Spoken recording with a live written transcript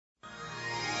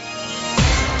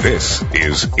This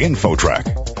is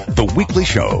InfoTrack, the weekly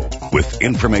show with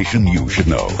information you should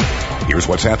know. Here's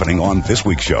what's happening on this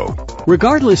week's show.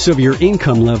 Regardless of your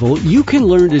income level, you can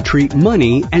learn to treat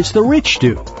money as the rich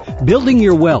do, building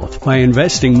your wealth by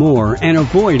investing more and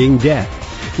avoiding debt.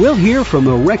 We'll hear from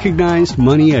a recognized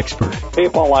money expert.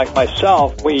 People like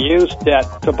myself, we use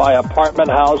debt to buy apartment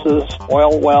houses,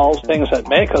 oil wells, things that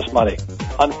make us money.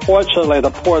 Unfortunately, the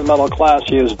poor and middle class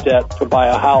use debt to buy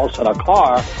a house and a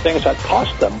car, things that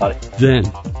cost them money. Then,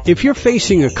 if you're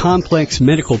facing a complex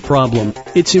medical problem,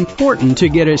 it's important to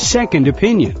get a second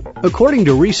opinion, according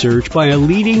to research by a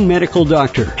leading medical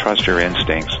doctor. Trust your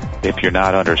instincts. If you're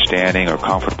not understanding or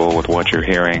comfortable with what you're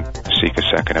hearing, seek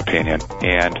a second opinion.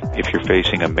 And if you're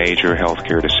facing a major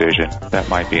healthcare decision, that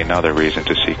might be another reason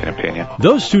to seek an opinion.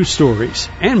 Those two stories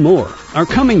and more are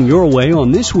coming your way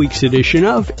on this week's edition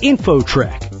of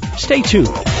InfoTrack. Stay tuned.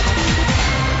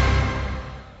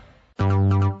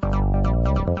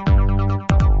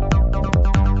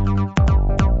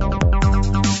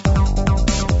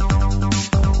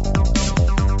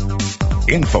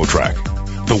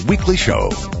 InfoTrack, the weekly show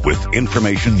with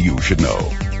information you should know.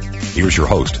 Here's your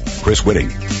host, Chris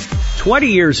Whitting. 20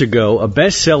 years ago, a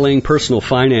best-selling personal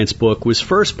finance book was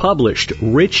first published,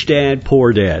 Rich Dad,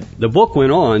 Poor Dad. The book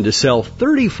went on to sell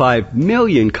 35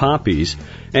 million copies,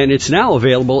 and it's now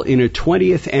available in a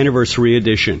 20th anniversary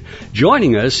edition.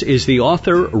 Joining us is the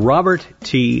author, Robert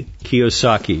T.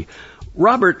 Kiyosaki.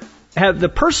 Robert, have the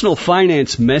personal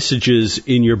finance messages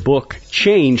in your book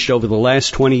changed over the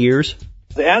last 20 years?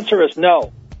 The answer is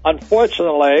no.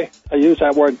 Unfortunately, I use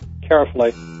that word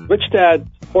carefully, Rich Dad,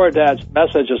 Poor Dad's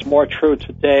message is more true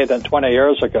today than 20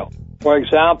 years ago. For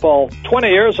example, 20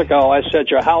 years ago, I said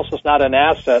your house is not an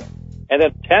asset, and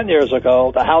then 10 years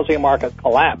ago, the housing market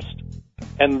collapsed.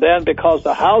 And then because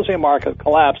the housing market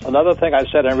collapsed, another thing I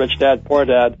said in Rich Dad, Poor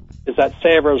Dad is that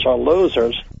savers are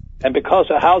losers. And because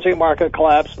the housing market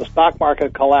collapsed, the stock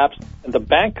market collapsed, and the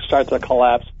banks started to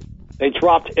collapse, they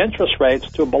dropped interest rates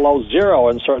to below zero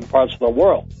in certain parts of the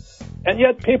world. And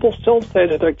yet people still say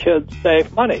to their kids,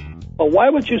 save money. But why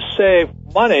would you save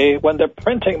money when they're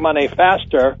printing money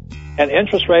faster and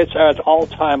interest rates are at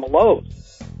all-time lows?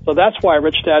 So that's why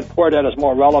Rich Dad, Poor Dad is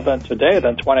more relevant today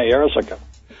than 20 years ago.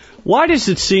 Why does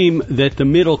it seem that the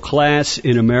middle class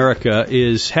in America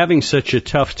is having such a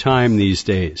tough time these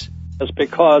days? It's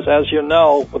because, as you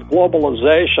know, with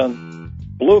globalization,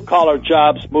 blue-collar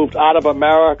jobs moved out of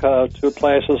America to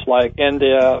places like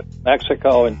India,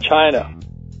 Mexico, and China.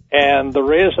 And the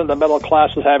reason the middle class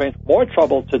is having more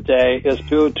trouble today is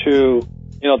due to,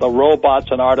 the robots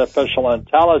and artificial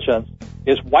intelligence,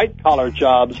 is white-collar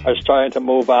jobs are starting to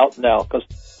move out now. Because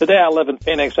today I live in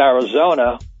Phoenix,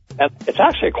 Arizona, and it's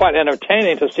actually quite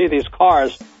entertaining to see these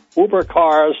cars, Uber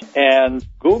cars and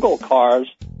Google cars,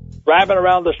 driving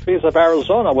around the streets of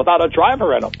Arizona without a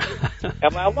driver in them.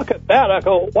 And when I look at that, I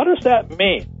go, what does that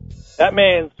mean? That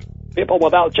means people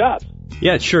without jobs.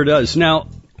 Yeah, it sure does. Now,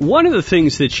 one of the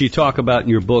things that you talk about in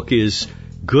your book is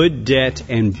good debt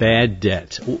and bad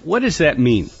debt. What does that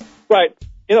mean? Right.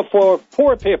 For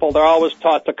poor people, they're always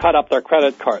taught to cut up their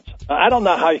credit cards. Now, I don't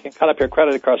know how you can cut up your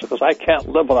credit cards because I can't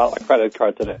live without a credit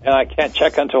card today. And I can't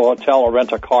check into a hotel or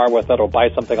rent a car with it or buy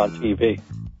something on TV.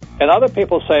 And other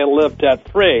people say live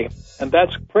debt-free, and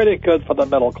that's pretty good for the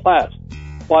middle class.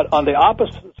 But on the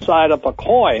opposite side of the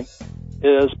coin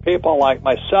is people like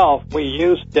myself, we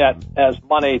use debt as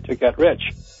money to get rich.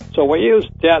 So we use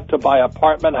debt to buy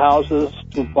apartment houses,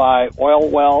 to buy oil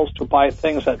wells, to buy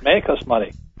things that make us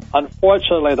money.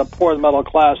 Unfortunately, the poor and middle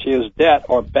class use debt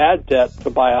or bad debt to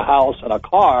buy a house and a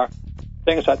car,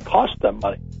 things that cost them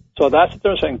money. So that's the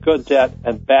difference in good debt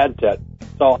and bad debt.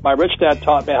 So my rich dad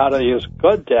taught me how to use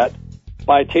good debt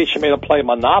by teaching me to play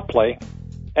Monopoly.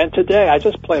 And today I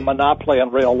just play Monopoly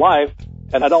in real life,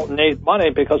 and I don't need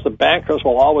money because the bankers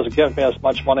will always give me as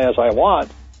much money as I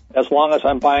want as long as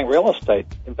I'm buying real estate,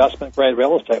 investment-grade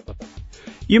real estate with them.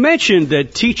 You mentioned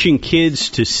that teaching kids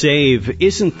to save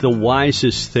isn't the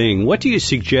wisest thing. What do you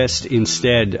suggest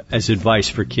instead as advice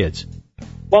for kids?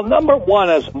 Well, number one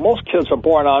is most kids are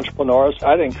born entrepreneurs.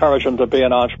 I'd encourage them to be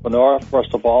an entrepreneur,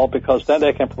 first of all, because then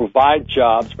they can provide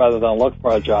jobs rather than look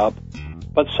for a job.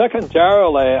 But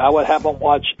secondarily, I would have them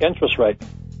watch interest rates.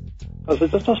 Because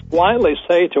to just blindly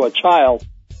say to a child,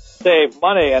 save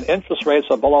money and interest rates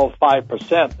are below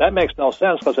 5%, that makes no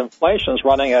sense because inflation is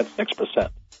running at 6%.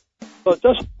 So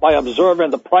just by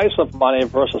observing the price of money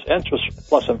versus interest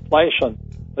plus inflation,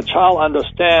 the child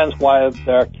understands why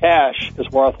their cash is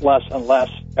worth less and less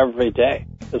every day.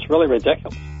 It's really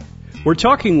ridiculous. We're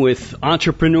talking with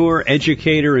entrepreneur,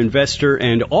 educator, investor,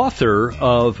 and author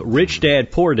of Rich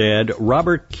Dad, Poor Dad,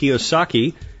 Robert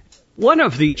Kiyosaki. One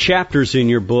of the chapters in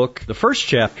your book, the first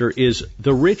chapter, is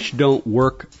The Rich Don't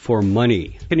Work for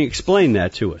Money. Can you explain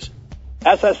that to us?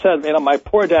 As I said, my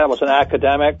poor dad was an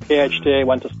academic, PhD,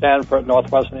 went to Stanford,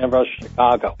 Northwestern University,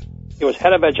 Chicago. He was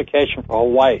head of education for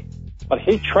Hawaii. But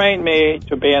he trained me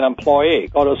to be an employee,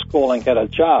 go to school and get a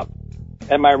job.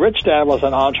 And my rich dad was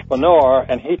an entrepreneur,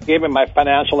 and he gave me my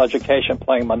financial education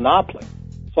playing Monopoly.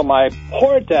 So my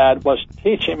poor dad was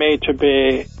teaching me to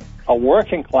be a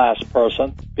working class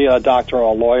person, be a doctor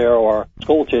or a lawyer or a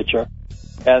school teacher.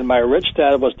 And my rich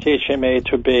dad was teaching me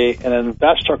to be an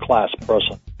investor class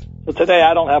person. So today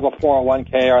I don't have a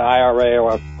 401k or an IRA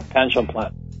or a pension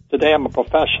plan. Today I'm a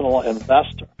professional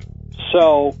investor.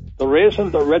 So the reason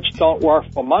the rich don't work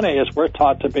for money is we're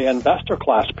taught to be investor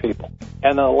class people.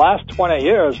 And in the last 20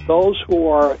 years, those who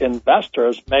are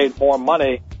investors made more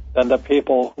money than the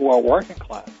people who are working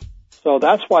class. So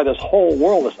that's why this whole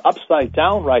world is upside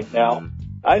down right now.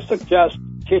 I suggest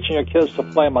teaching your kids to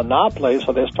play Monopoly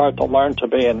so they start to learn to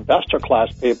be investor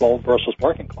class people versus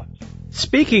working class.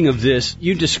 Speaking of this,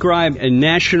 you describe a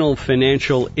national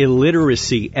financial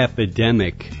illiteracy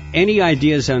epidemic. Any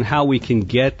ideas on how we can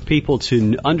get people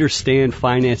to understand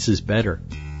finances better?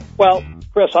 Well,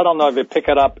 Chris, I don't know if you pick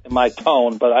it up in my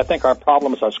tone, but I think our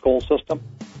problem is our school system.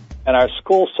 And our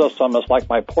school system is like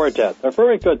my poor dad. They're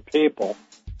very good people,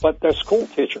 but they're school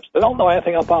teachers. They don't know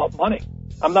anything about money.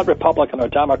 I'm not Republican or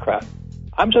Democrat.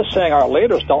 I'm just saying our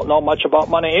leaders don't know much about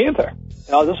money either.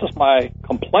 This is my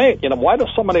complaint. Why do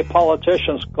so many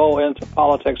politicians go into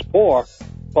politics poor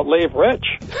but leave rich?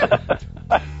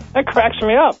 That cracks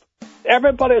me up.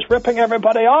 Everybody's ripping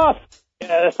everybody off.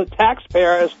 It's the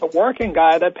taxpayer, it's the working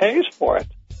guy that pays for it.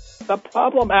 The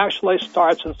problem actually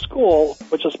starts in school,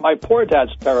 which is my poor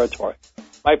dad's territory.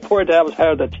 My poor dad was head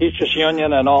of the teachers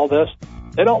union and all this.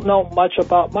 They don't know much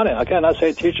about money. Again, I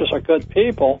say teachers are good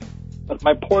people, but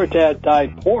my poor dad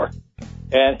died poor.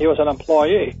 And he was an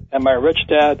employee. And my rich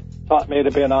dad taught me to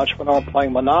be an entrepreneur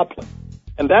playing Monopoly.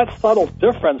 And that subtle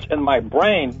difference in my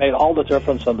brain made all the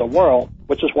difference in the world,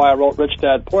 which is why I wrote Rich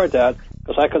Dad, Poor Dad,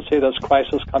 because I could see this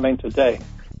crisis coming today.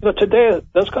 Today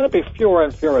there's going to be fewer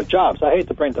and fewer jobs. I hate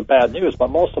to bring the bad news, but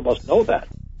most of us know that.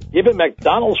 Even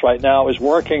McDonald's right now is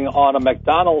working on a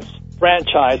McDonald's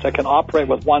franchise that can operate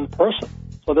with one person.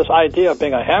 So this idea of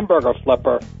being a hamburger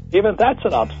flipper, even that's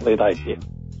an obsolete idea.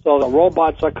 So the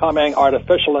robots are coming,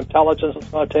 artificial intelligence is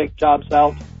going to take jobs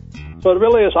out. So it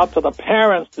really is up to the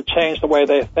parents to change the way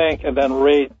they think and then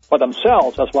read for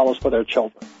themselves as well as for their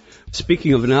children.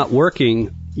 Speaking of not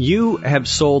working, you have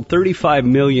sold 35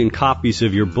 million copies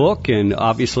of your book, and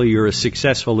obviously you're a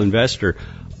successful investor,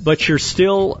 but you're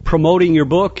still promoting your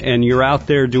book and you're out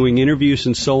there doing interviews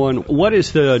and so on. What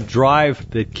is the drive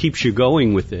that keeps you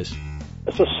going with this?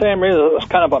 It's the same reason. It's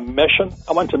kind of a mission.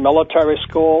 I went to military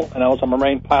school, and I was a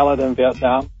Marine pilot in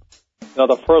Vietnam.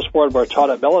 The first word we're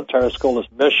taught at military school is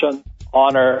mission,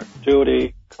 honor,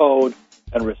 duty, code,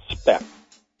 and respect.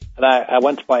 And I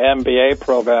went to my MBA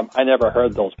program. I never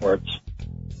heard those words.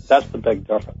 That's the big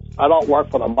difference. I don't work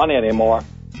for the money anymore.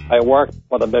 I work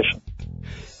for the mission.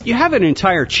 You have an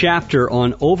entire chapter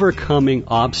on overcoming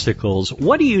obstacles.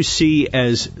 What do you see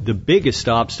as the biggest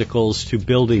obstacles to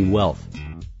building wealth?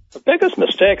 The biggest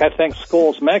mistake I think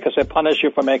schools make is they punish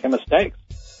you for making mistakes.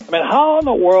 How in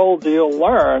the world do you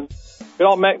learn if you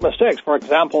don't make mistakes? For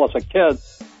example, as a kid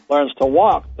learns to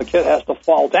walk, the kid has to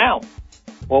fall down.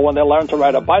 Well, when they learn to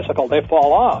ride a bicycle, they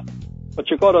fall off. But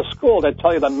you go to school, they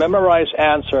tell you to memorize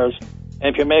answers,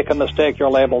 and if you make a mistake, you're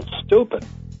labeled stupid.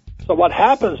 So what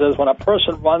happens is when a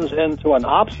person runs into an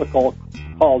obstacle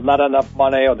called not enough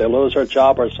money or they lose their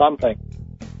job or something,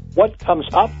 what comes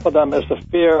up for them is the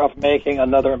fear of making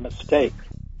another mistake.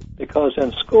 Because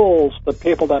in schools, the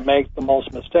people that make the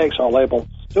most mistakes are labeled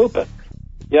stupid.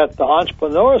 Yet the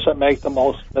entrepreneurs that make the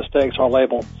most mistakes are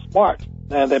labeled smart,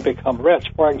 and they become rich.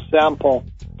 For example,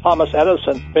 Thomas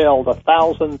Edison failed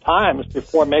 1,000 times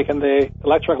before making the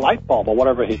electric light bulb or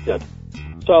whatever he did.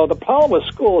 So the problem with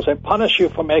schools, they punish you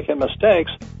for making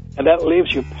mistakes, and that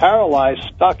leaves you paralyzed,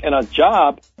 stuck in a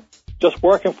job, just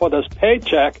working for this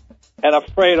paycheck, and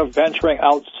afraid of venturing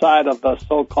outside of the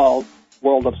so-called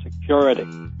world of security.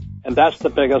 And that's the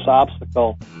biggest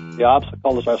obstacle. The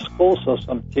obstacle is our school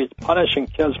system punishing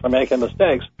kids for making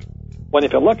mistakes. When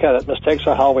if you look at it, mistakes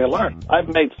are how we learn. I've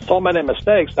made so many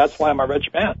mistakes, that's why I'm a rich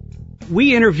man.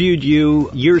 We interviewed you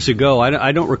years ago.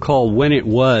 I don't recall when it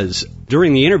was.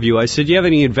 During the interview, I said, do you have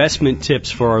any investment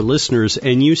tips for our listeners?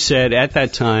 And you said at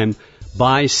that time,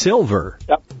 buy silver.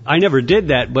 Yep. I never did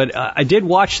that, but I did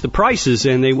watch the prices,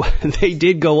 and they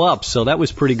did go up. So that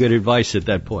was pretty good advice at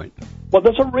that point. Well,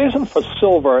 there's a reason for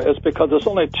silver. It's because there's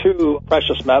only two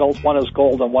precious metals. One is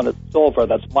gold and one is silver.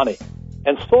 That's money.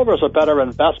 And silver is a better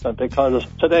investment because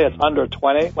today it's under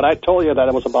 20. When I told you that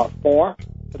it was about 4,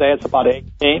 today it's about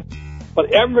 18.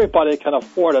 But everybody can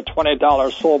afford a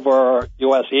 $20 silver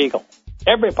U.S. Eagle.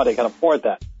 Everybody can afford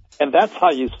that. And that's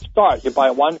how you start. You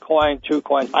buy 1 coin, 2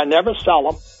 coins. I never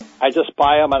sell them. I just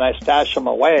buy them and I stash them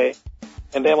away.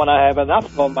 And then when I have enough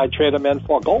of them, I trade them in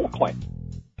for gold coins.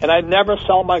 And I never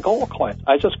sell my gold coins.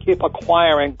 I just keep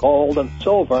acquiring gold and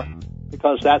silver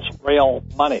because that's real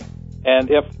money.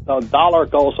 And if the dollar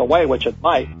goes away, which it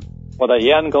might, or the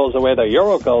yen goes away, the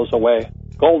euro goes away,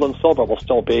 gold and silver will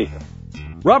still be here.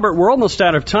 Robert, we're almost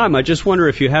out of time. I just wonder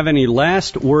if you have any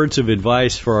last words of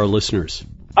advice for our listeners.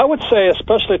 I would say,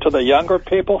 especially to the younger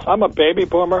people, I'm a baby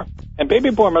boomer, and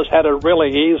baby boomers had it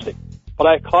really easy. But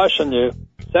I caution you,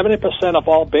 70% of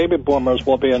all baby boomers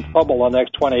will be in trouble in the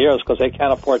next 20 years because they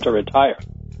can't afford to retire.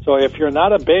 So if you're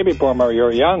not a baby boomer,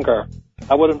 you're younger,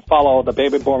 I wouldn't follow the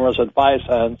baby boomers' advice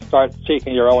and start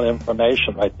seeking your own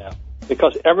information right now.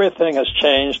 Because everything has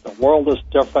changed. The world is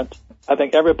different. I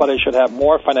think everybody should have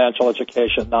more financial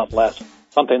education, not less.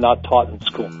 Something not taught in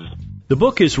schools. The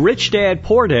book is Rich Dad,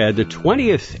 Poor Dad, the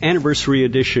 20th anniversary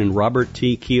edition. Robert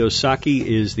T. Kiyosaki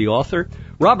is the author.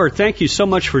 Robert, thank you so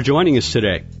much for joining us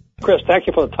today. Chris, thank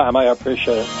you for the time. I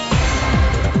appreciate it.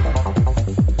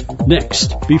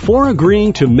 Next, before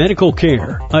agreeing to medical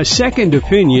care, a second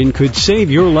opinion could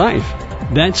save your life.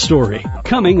 That story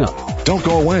coming up. Don't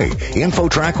go away.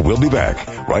 InfoTrack will be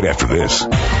back right after this.